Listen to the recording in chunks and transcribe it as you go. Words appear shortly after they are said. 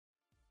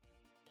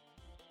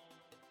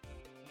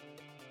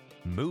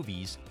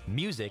movies,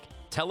 music,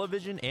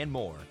 television, and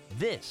more.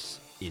 This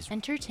is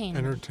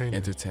Entertainment.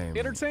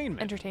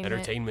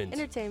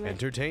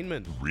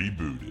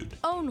 Rebooted.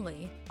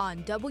 Only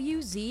on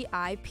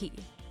WZIP.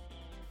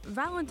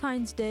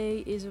 Valentine's Day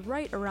is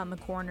right around the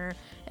corner,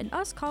 and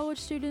us college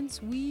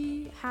students,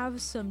 we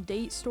have some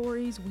date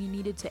stories we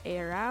needed to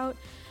air out.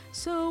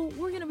 So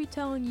we're going to be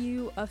telling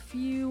you a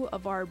few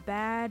of our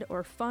bad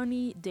or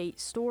funny date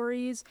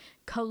stories.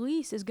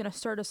 Khalees is going to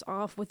start us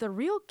off with a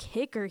real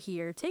kicker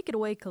here. Take it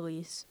away,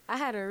 Khalees. I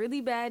had a really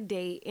bad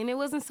date, and it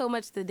wasn't so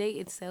much the date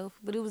itself,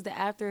 but it was the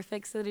after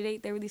effects of the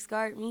date that really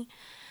scarred me.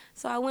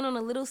 So I went on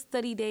a little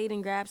study date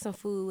and grabbed some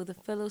food with a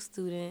fellow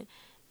student,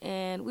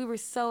 and we were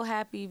so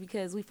happy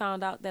because we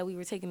found out that we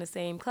were taking the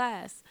same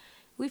class.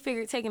 We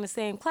figured taking the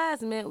same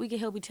class meant we could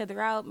help each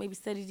other out, maybe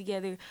study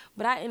together,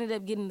 but I ended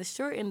up getting the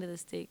short end of the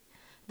stick.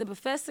 The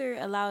professor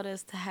allowed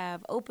us to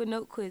have open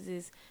note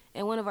quizzes,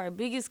 and one of our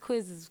biggest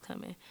quizzes was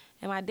coming.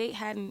 And my date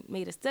hadn't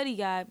made a study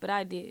guide, but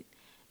I did.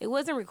 It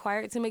wasn't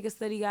required to make a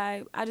study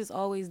guide. I just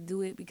always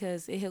do it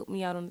because it helped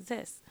me out on the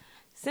test.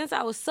 Since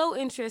I was so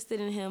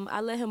interested in him,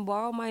 I let him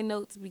borrow my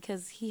notes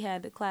because he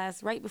had the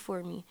class right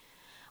before me.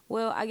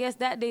 Well, I guess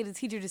that day the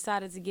teacher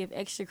decided to give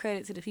extra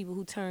credit to the people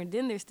who turned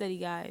in their study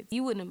guides.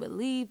 You wouldn't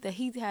believe that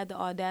he had the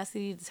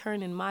audacity to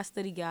turn in my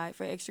study guide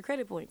for extra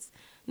credit points.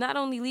 Not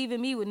only leaving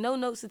me with no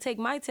notes to take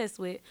my test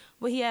with,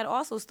 but he had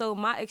also stole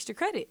my extra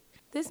credit.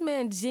 This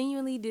man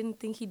genuinely didn't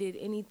think he did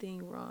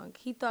anything wrong.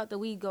 He thought that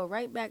we'd go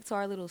right back to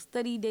our little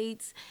study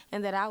dates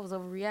and that I was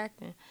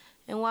overreacting.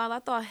 And while I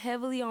thought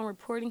heavily on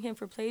reporting him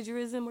for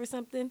plagiarism or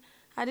something,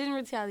 I didn't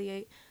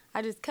retaliate.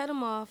 I just cut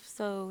him off,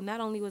 so not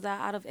only was I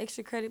out of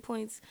extra credit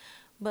points,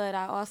 but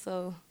I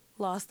also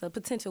lost a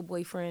potential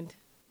boyfriend.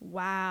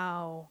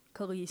 Wow,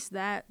 Khalees,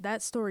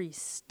 that story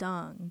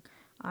stung.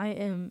 I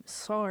am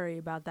sorry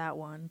about that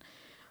one.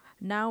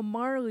 Now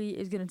Marley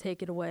is going to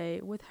take it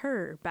away with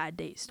her bad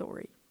date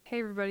story. Hey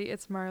everybody,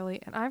 it's Marley,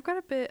 and I've got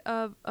a bit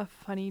of a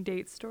funny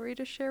date story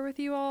to share with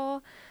you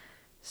all.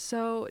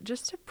 So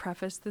just to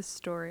preface this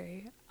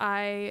story,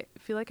 I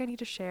feel like I need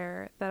to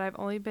share that I've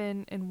only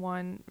been in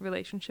one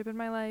relationship in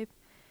my life,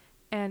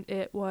 and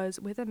it was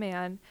with a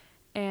man,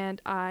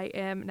 and I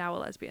am now a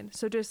lesbian.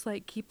 So just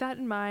like keep that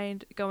in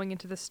mind going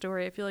into the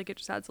story. I feel like it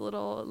just adds a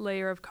little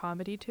layer of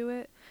comedy to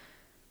it.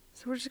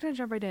 So we're just going to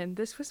jump right in.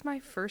 This was my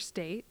first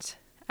date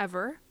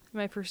ever,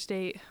 my first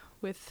date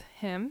with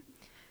him,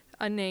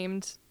 a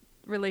named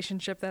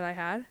relationship that I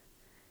had.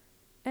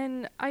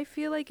 And I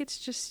feel like it's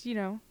just,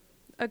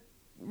 a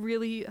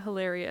really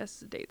hilarious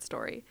date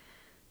story.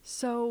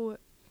 So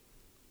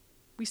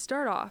we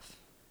start off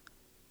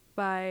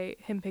by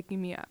him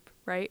picking me up,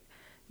 right?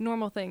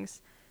 Normal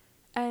things.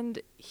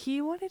 And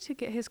he wanted to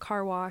get his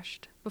car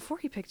washed before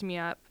he picked me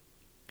up,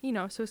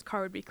 so his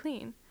car would be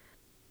clean.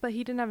 But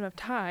he didn't have enough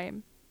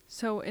time.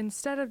 So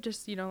instead of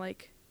just,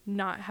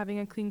 not having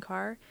a clean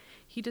car,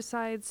 he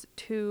decides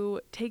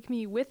to take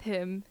me with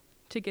him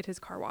to get his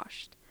car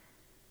washed.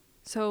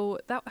 So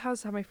that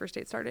was how my first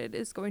date started,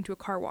 is going to a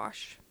car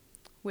wash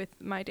with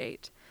my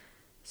date.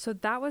 So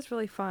that was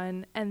really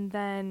fun. And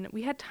then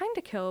we had time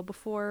to kill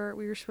before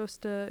we were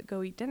supposed to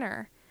go eat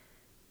dinner.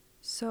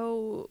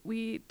 So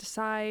he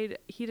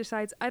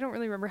decides, I don't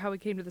really remember how we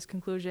came to this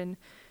conclusion,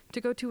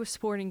 to go to a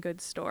sporting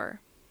goods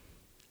store.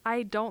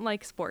 I don't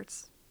like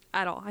sports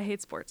at all. I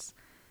hate sports.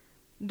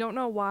 Don't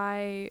know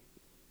why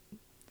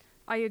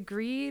I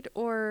agreed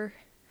or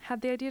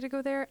had the idea to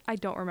go there. I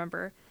don't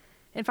remember.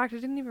 In fact, I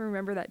didn't even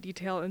remember that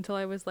detail until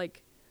I was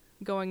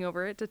going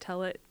over it to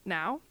tell it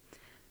now.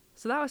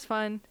 So that was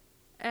fun.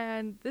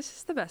 And this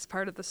is the best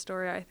part of the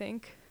story, I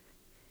think.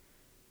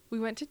 We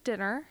went to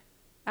dinner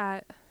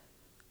at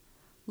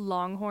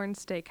Longhorn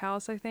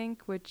Steakhouse, I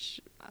think, which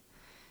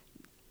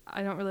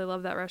I don't really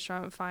love that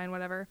restaurant. Fine,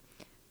 whatever.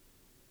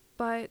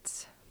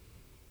 But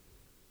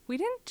we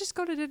didn't just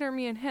go to dinner,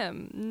 me and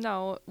him.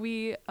 No,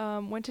 we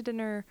went to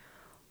dinner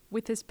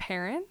with his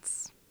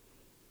parents.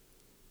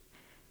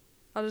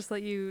 I'll just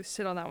let you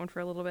sit on that one for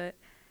a little bit.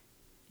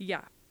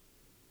 Yeah.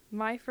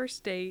 My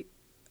first date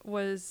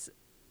was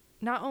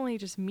not only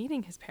just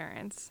meeting his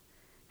parents,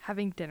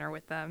 having dinner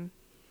with them.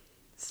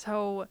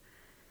 So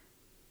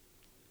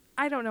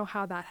I don't know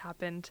how that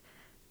happened.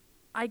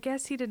 I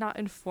guess he did not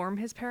inform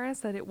his parents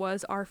that it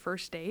was our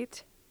first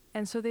date,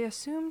 and so they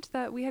assumed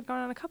that we had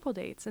gone on a couple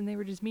dates and they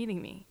were just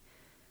meeting me.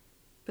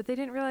 But they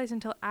didn't realize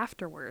until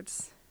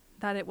afterwards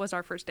that it was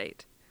our first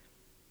date.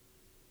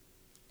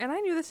 And I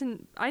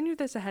knew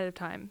this ahead of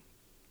time.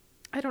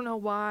 I don't know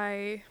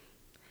why.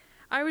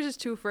 I was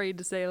just too afraid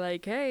to say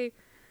hey,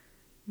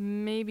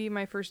 maybe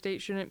my first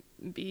date shouldn't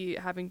be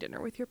having dinner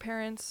with your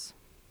parents.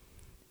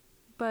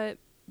 But,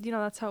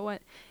 that's how it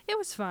went. It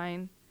was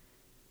fine.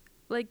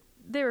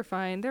 They were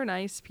fine. They're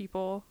nice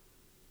people.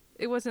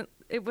 It wasn't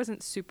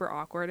super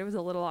awkward. It was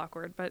a little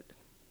awkward, but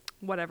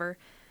whatever.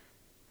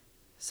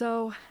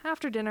 So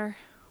after dinner,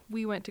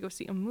 we went to go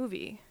see a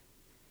movie.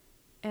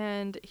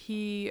 And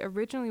he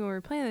originally, when we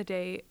were planning the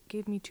date,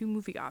 gave me 2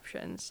 movie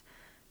options.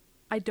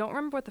 I don't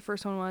remember what the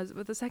first one was,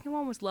 but the second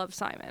one was Love,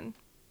 Simon.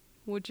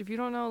 which if you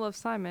don't know Love,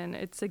 Simon,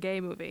 it's a gay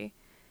movie.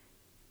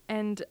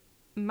 And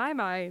in my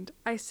mind,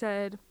 I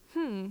said,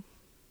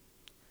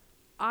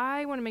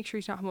 I want to make sure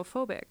he's not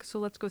homophobic, so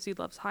let's go see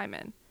Love,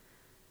 Simon.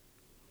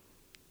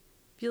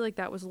 I feel like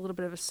that was a little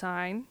bit of a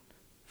sign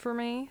for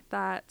me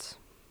that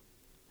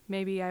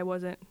maybe I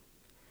wasn't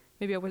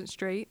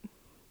straight.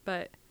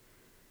 But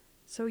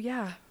so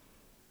yeah,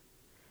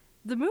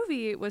 the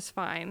movie was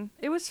fine.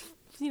 It was,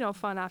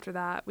 fun after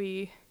that.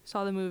 We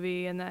saw the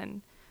movie and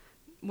then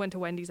went to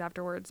Wendy's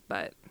afterwards.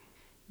 But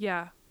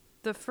yeah,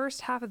 the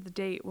first half of the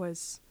date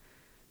was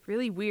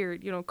really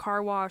weird.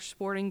 Car wash,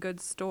 sporting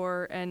goods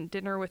store, and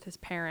dinner with his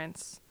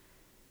parents.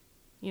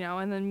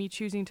 And then me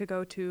choosing to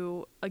go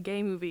to a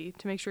gay movie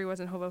to make sure he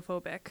wasn't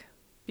homophobic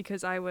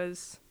because I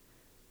was,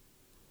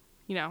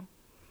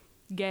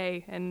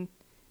 gay and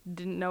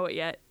didn't know it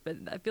yet. But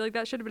I feel like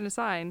that should have been a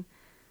sign.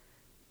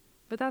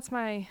 But that's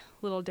my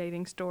little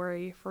dating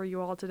story for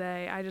you all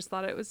today. I just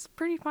thought it was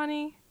pretty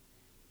funny.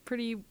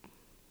 It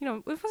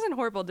wasn't a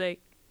horrible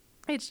date.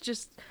 It's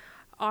just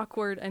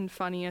awkward and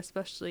funny,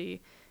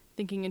 especially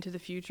thinking into the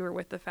future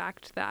with the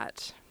fact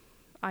that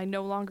I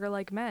no longer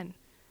like men.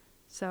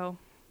 So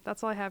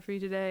that's all I have for you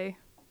today.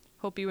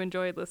 Hope you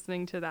enjoyed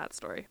listening to that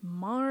story.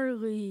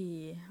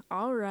 Marley.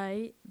 All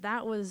right.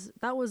 That was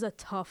a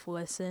tough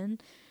listen,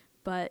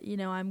 but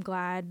I'm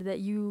glad that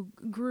you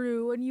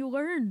grew and you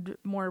learned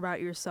more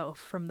about yourself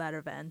from that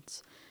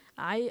event.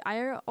 I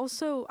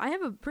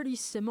have a pretty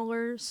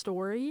similar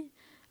story.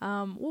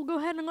 We'll go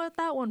ahead and let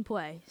that one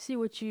play. See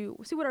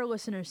what our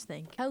listeners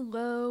think.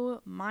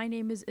 Hello, my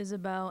name is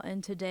Isabel,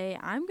 and today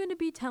I'm going to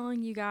be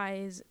telling you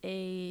guys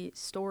a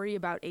story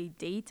about a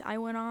date I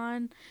went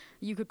on.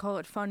 You could call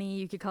it funny,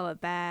 you could call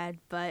it bad,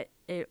 but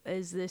it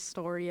is this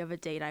story of a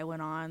date I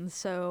went on.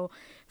 So,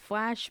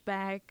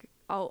 flashback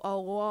a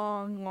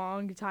long,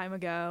 long time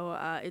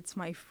ago. It's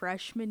my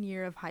freshman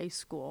year of high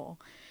school,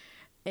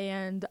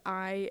 and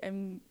I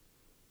am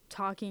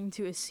talking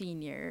to a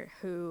senior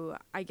who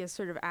I guess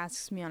sort of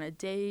asks me on a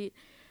date.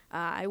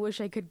 I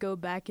wish I could go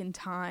back in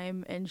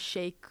time and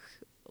shake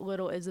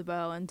little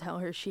Isabel and tell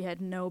her she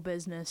had no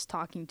business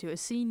talking to a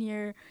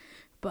senior,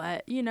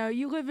 but you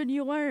live and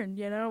you learn.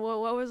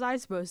 What was I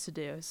supposed to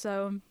do?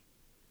 So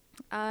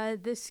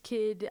this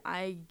kid,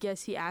 I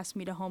guess he asked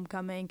me to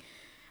homecoming.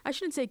 I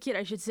shouldn't say kid,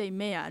 I should say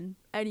man.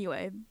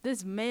 Anyway,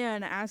 this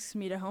man asks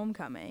me to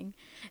homecoming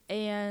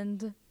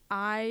and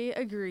I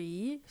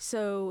agree.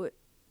 So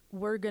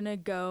we're gonna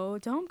go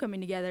to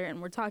homecoming together,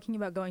 and we're talking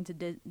about going to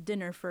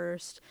dinner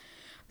first.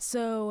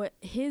 So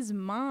his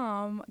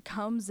mom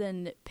comes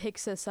and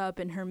picks us up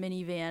in her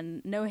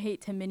minivan. No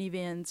hate to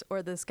minivans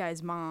or this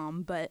guy's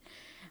mom, but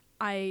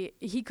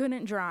he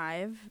couldn't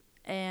drive,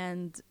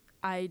 and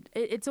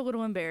it's a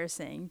little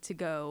embarrassing to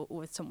go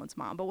with someone's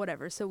mom, but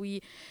whatever. So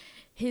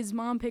his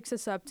mom picks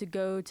us up to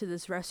go to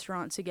this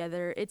restaurant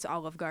together. It's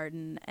Olive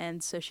Garden,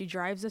 and so she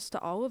drives us to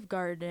Olive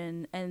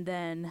Garden, and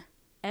then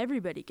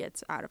everybody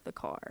gets out of the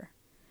car.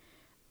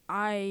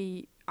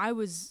 I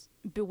was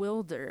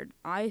bewildered.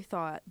 I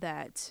thought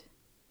that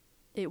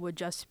it would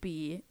just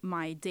be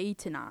my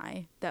date and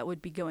I that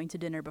would be going to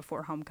dinner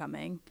before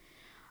homecoming.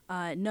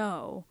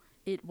 No,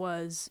 it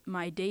was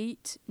my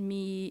date,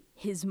 me,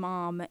 his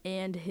mom,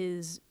 and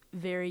his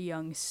very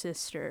young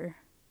sister.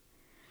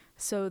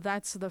 So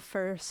that's the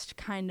first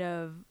kind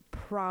of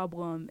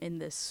problem in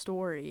this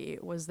story,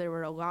 was there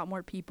were a lot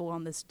more people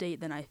on this date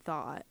than I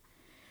thought.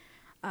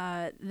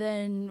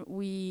 Then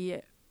we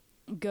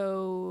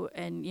go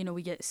and,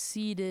 we get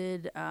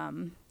seated.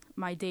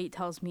 My date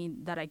tells me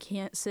that I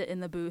can't sit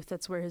in the booth.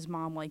 That's where his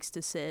mom likes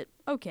to sit.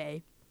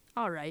 Okay.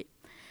 All right.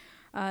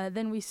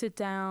 Then we sit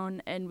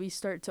down and we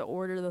start to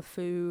order the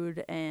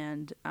food,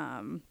 and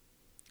I'm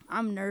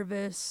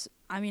nervous.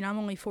 I'm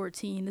only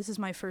 14. This is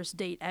my first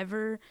date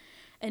ever,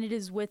 and it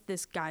is with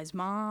this guy's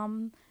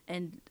mom,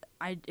 and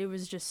it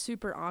was just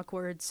super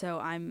awkward. So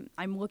I'm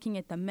looking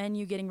at the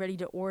menu, getting ready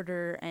to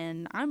order,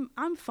 and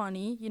I'm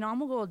funny,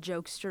 I'm a little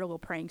jokester, a little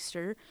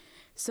prankster.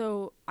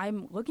 So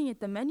I'm looking at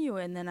the menu,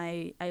 and then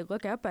I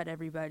look up at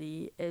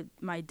everybody,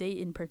 my date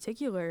in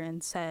particular,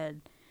 and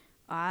said,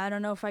 I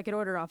don't know if I could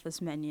order off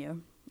this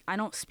menu. I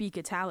don't speak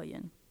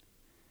Italian.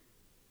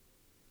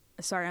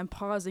 Sorry, I'm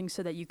pausing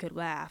so that you could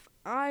laugh.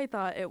 I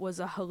thought it was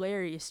a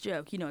hilarious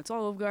joke. It's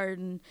Olive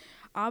Garden.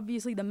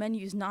 Obviously, the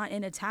menu's not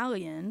in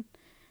Italian,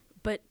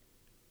 but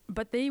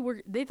they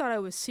thought I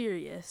was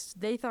serious.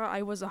 They thought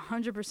I was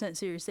 100%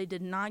 serious. They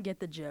did not get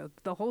the joke.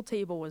 The whole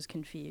table was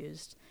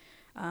confused.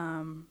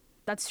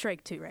 That's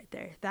strike 2 right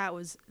there. That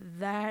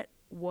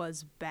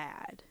was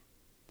bad.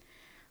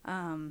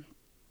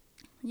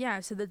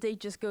 Yeah, so the date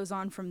just goes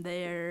on from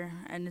there,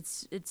 and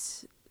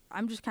it's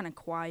I'm just kind of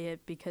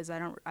quiet because I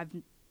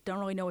don't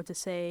really know what to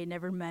say.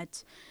 Never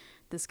met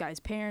this guy's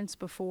parents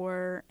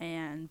before,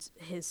 and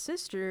his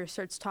sister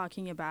starts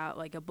talking about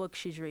like a book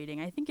she's reading.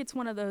 I think it's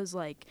one of those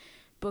like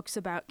books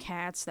about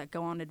cats that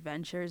go on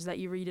adventures that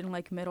you read in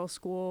like middle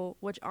school,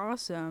 which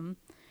awesome.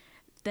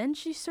 then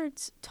she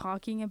starts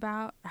talking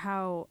about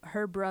how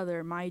her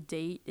brother, my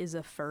date, is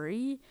a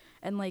furry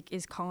and like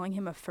is calling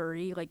him a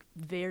furry like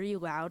very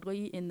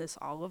loudly in this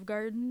Olive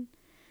Garden.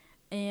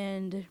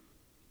 And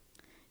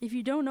if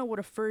you don't know what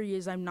a furry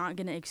is, I'm not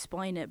going to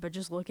explain it, but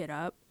just look it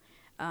up.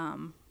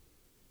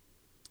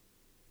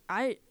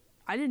 I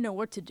didn't know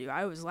what to do.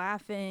 I was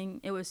laughing.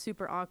 It was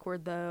super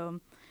awkward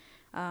though.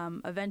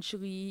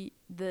 Eventually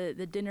the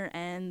dinner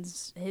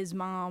ends. His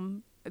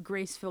mom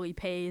gracefully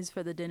pays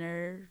for the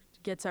dinner,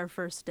 gets our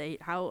first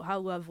date. How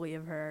lovely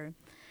of her.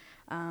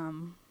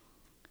 Oh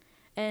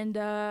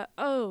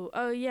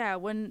yeah,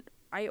 when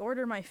I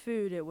ordered my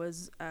food, it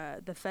was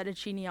the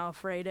fettuccine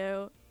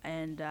alfredo,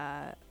 and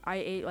I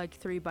ate like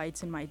 3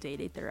 bites and my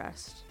date ate the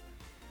rest.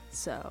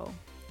 So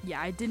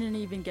yeah, I didn't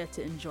even get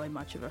to enjoy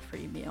much of a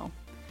free meal.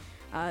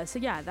 So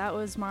yeah, that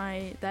is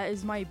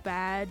my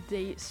bad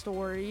date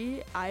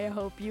story. I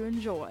hope you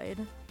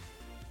enjoyed.